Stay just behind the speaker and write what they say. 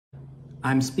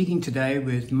I'm speaking today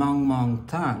with Maung Maung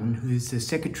Than, who is the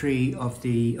Secretary of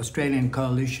the Australian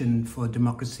Coalition for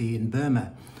Democracy in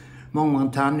Burma. Maung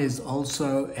Maung Than is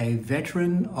also a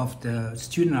veteran of the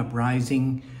student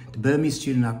uprising, the Burmese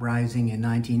student uprising in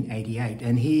 1988,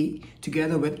 and he,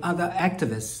 together with other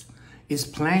activists, is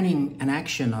planning an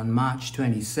action on March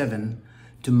 27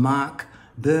 to mark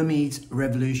Burmese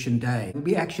Revolution Day. There will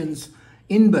be actions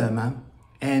in Burma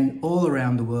and all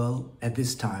around the world at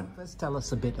this time. First, tell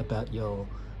us a bit about your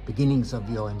beginnings of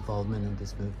your involvement in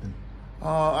this movement.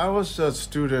 I was a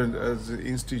student at the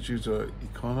Institute of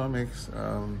Economics,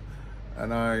 and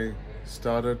I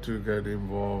started to get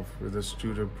involved with the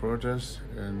student protests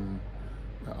in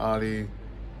the early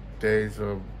days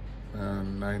of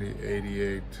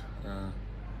 1988.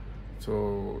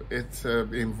 So it's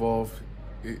evolved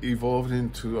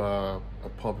into a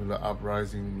popular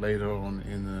uprising later on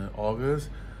in August.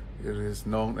 It is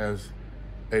known as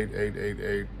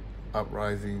 8888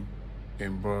 uprising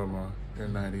in Burma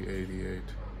in 1988.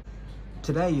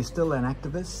 Today you're still an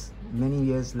activist many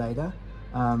years later,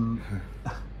 and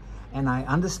I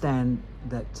understand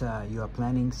that you are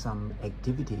planning some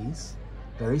activities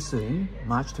very soon,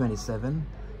 March 27,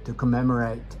 to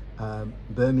commemorate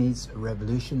Burmese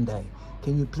Revolution Day.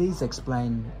 Can you please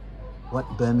explain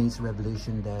what Burmese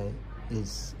Revolution Day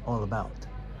is all about?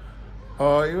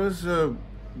 It was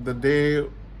the day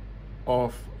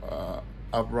of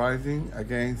uprising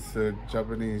against the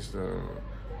Japanese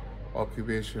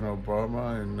occupation of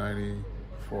Burma in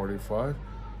 1945,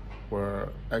 where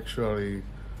actually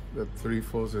the three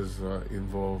forces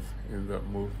involved in that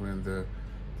movement, the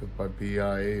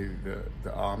BIA,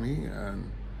 the army, and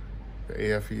the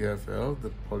AFEFL, the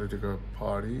political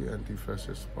party,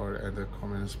 anti-fascist party, and the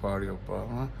Communist Party of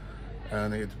Burma,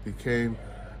 and it became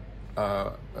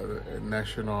a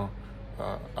national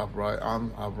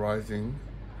armed uprising,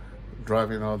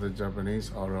 driving out the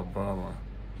Japanese out of Burma.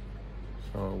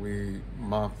 So we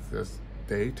marked this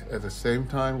date. At the same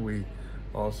time, we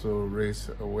also raised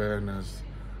awareness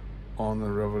on the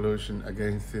revolution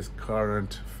against this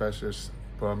current fascist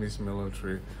Burmese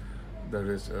military that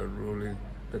is ruling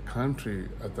the country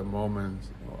at the moment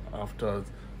after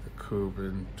the coup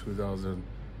in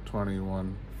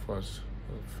 2021, 1st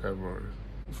of February.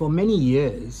 For many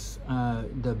years,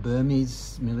 the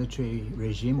Burmese military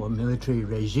regime or military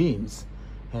regimes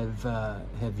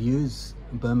have used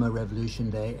Burma Revolution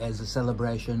Day as a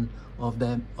celebration of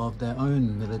their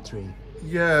own military.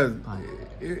 Yeah,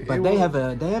 but they have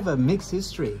a mixed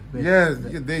history. Yes,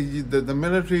 the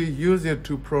military use it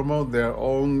to promote their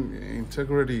own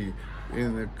integrity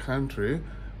in the country.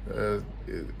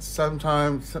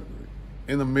 Sometimes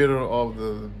in the middle of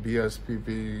the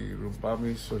BSPP,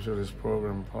 Burmese Socialist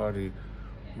Program Party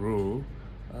rule,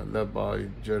 led by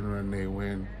General Ne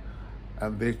Win,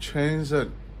 and they changed the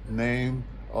name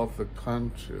of the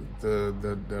country,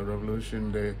 the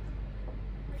Revolution Day,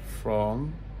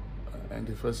 from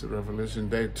Anti-Fascist Revolution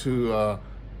Day to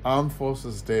Armed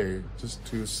Forces Day, just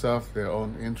to serve their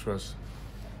own interests.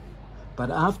 But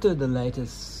after the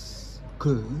latest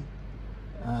coup,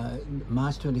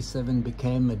 March 27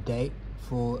 became a date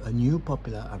for a new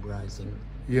popular uprising.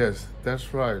 Yes,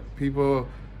 that's right. People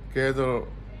gather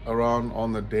around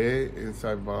on the day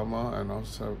inside Burma and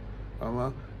outside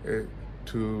Burma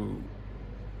to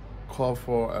call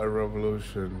for a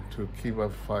revolution, to keep a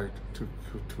fight, to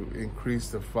increase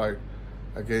the fight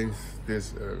against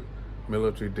this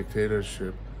military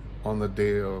dictatorship on the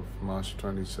day of March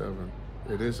 27.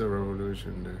 It is a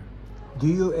revolution day. Do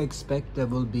you expect there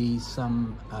will be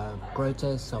some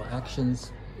protests or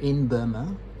actions in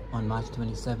Burma on March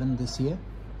 27 this year?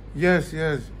 Yes.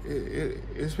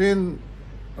 It's been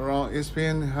around. It's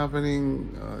been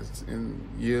happening in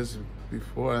years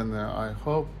before, and I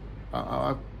hope,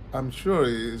 I'm sure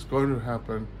it's going to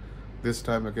happen this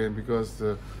time again, because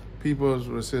the people's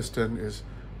resistance is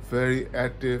very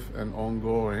active and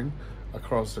ongoing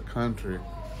across the country.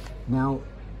 Now,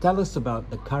 tell us about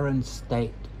the current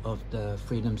state of the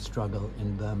freedom struggle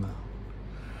in Burma.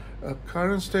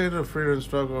 Current state of freedom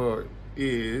struggle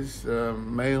is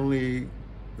mainly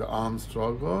the armed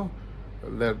struggle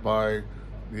led by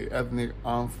the ethnic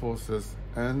armed forces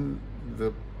and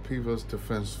the People's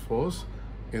Defense Force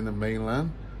in the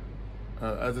mainland.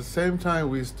 At the same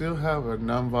time, we still have a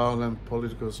nonviolent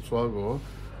political struggle,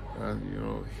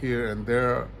 here and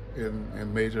there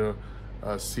in major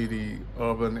city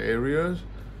urban areas,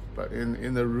 but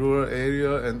in the rural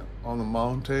area and on the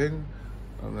mountain,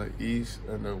 on the east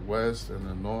and the west and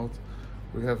the north,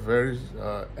 we have very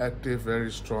active,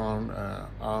 very strong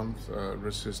armed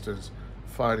resistance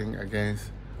fighting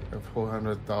against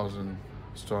 400,000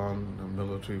 strong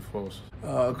military force.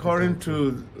 According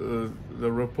to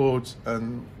the reports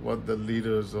and what the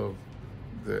leaders of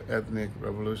the ethnic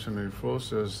revolutionary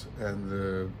forces and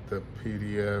the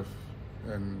PDF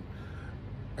and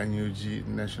NUG,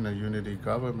 National Unity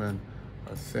Government,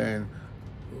 are saying,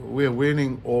 we're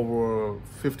winning over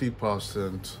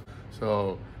 50%.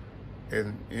 So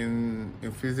in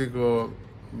physical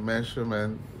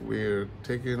measurement, we're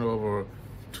taking over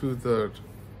 2/3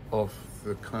 of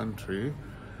the country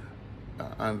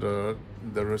under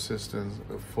the resistance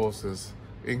forces,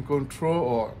 in control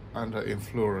or under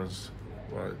influence,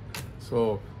 right?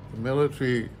 So the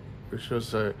military, we should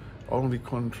say, only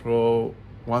control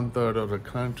 1/3 of the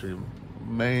country,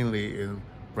 mainly in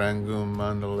Rangoon,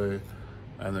 Mandalay,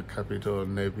 and the capital,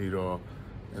 Naypyidaw.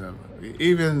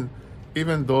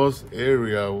 Even those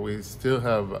areas, we still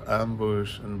have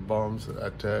ambush and bombs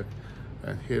attack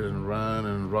and hit and run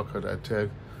and rocket attack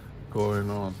going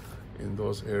on in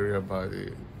those areas by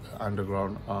the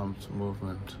underground armed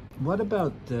movement. What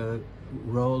about the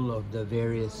role of the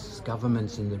various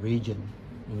governments in the region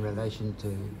in relation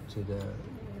to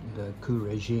the coup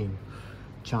regime?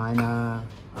 China,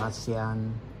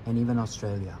 ASEAN, and even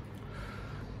Australia?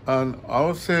 And I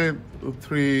would say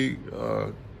 3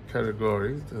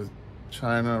 categories: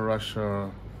 China,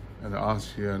 Russia, and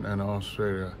ASEAN and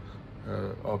Australia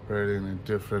operating in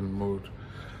different mood.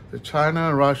 The China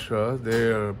and Russia,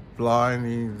 they're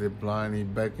blindly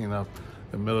backing up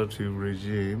the military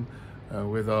regime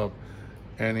without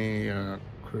any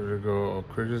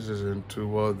criticism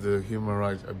toward the human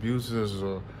rights abuses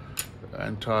or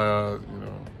entire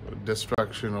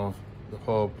destruction of the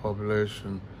whole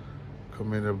population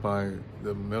committed by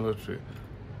the military,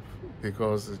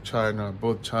 because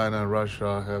both China and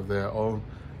Russia have their own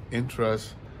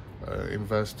interests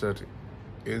invested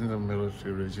in the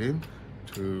military regime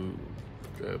to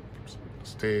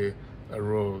play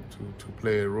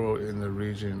a role in the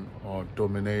region or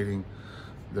dominating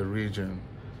the region.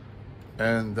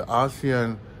 And the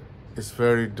ASEAN is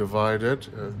very divided.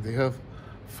 They have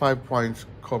 5 points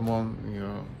common,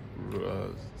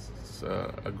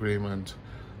 agreement.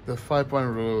 The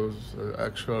 5-point rules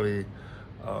actually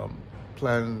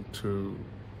plan to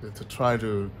try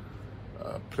to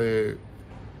play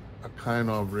a kind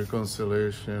of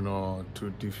reconciliation, or to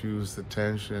diffuse the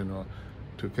tension, or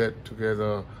to get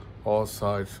together all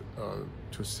sides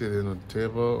to sit in a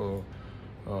table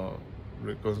or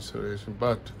reconciliation.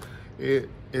 But it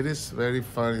is very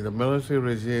funny. The military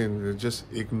regime will just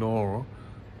ignore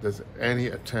there's any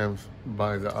attempt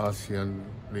by the ASEAN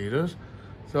leaders.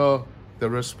 So the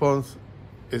response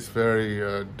is very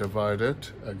divided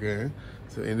again.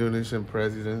 The Indonesian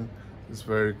president is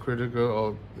very critical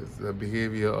of the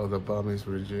behavior of the Burmese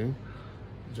regime.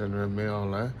 General Maung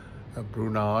Maung Than.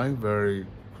 Brunei, very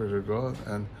critical,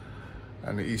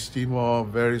 and East Timor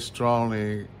very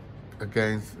strongly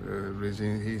against the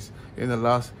regime. He's in the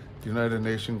last United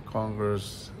Nations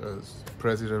Congress,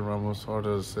 President Ramos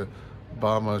Horta said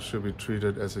Burma should be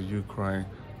treated as a Ukraine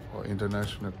or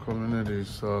international community.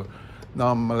 So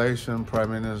now Malaysian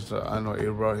Prime Minister Anwar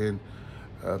Ibrahim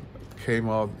came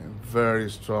out very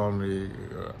strongly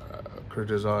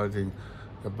criticizing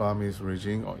the Burmese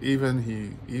regime, or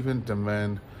he even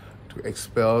demand to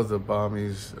expel the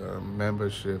Burmese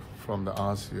membership from the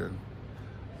ASEAN.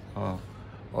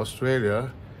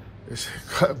 Australia is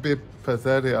a bit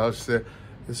pathetic, I would say.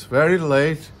 It's very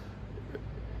late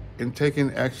in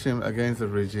taking action against the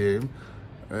regime.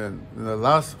 And in the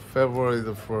last February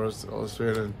the 1st,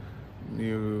 Australian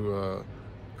new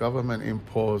government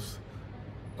imposed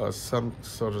some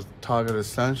sort of targeted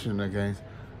sanction against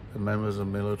the members of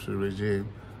the military regime,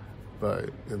 but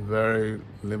in very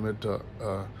limited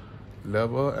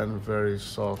level and very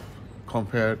soft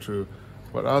compared to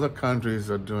what other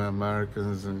countries are doing.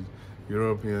 Americans and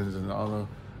Europeans and other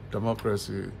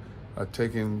democracies are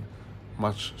taking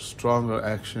much stronger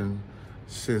action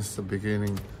since the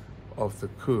beginning of the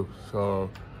coup. So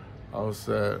I would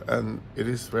say, and it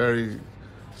is very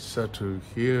sad to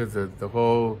hear that the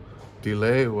whole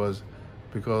delay was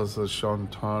because of Sean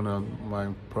Turner, my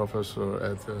professor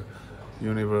at the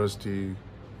University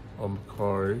of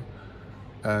Macquarie.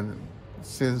 And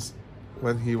since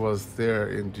when he was there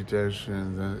in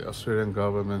detention, the Australian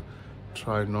government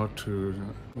tried not to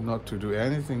do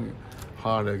anything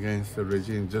hard against the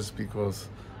regime just because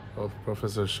of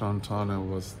Professor Sean Turner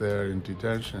was there in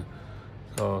detention.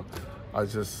 So I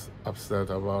just upset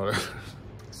about it.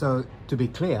 So to be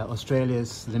clear,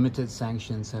 Australia's limited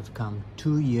sanctions have come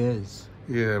 2 years.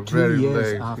 Yeah, 2 very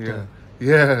years late. after.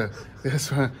 Yeah,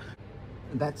 that's right.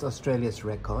 That's Australia's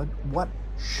record. What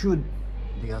should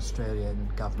the Australian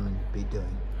government be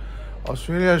doing?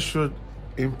 Australia should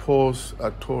impose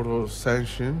a total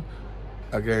sanction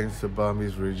against the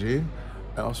Burmese regime.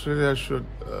 And Australia should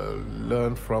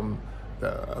learn from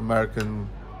the American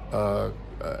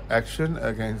action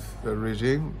against the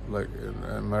regime. Like in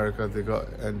America, they got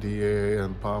NDA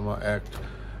and Palmer Act,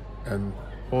 and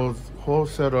whole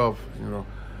set of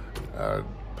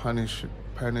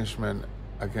punishment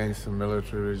against the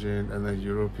military regime, and the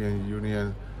European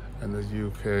Union and the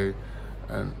UK,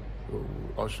 and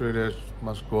Australia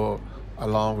must go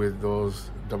along with those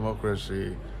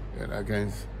democracy and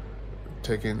against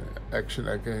taking action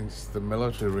against the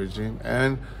military regime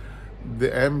and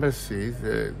the embassies.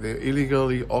 They're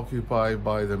illegally occupied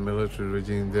by the military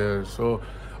regime there. So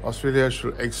Australia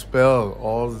should expel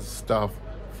all the stuff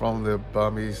from the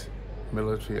Burmese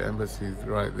military embassies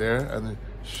right there and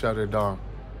shut it down.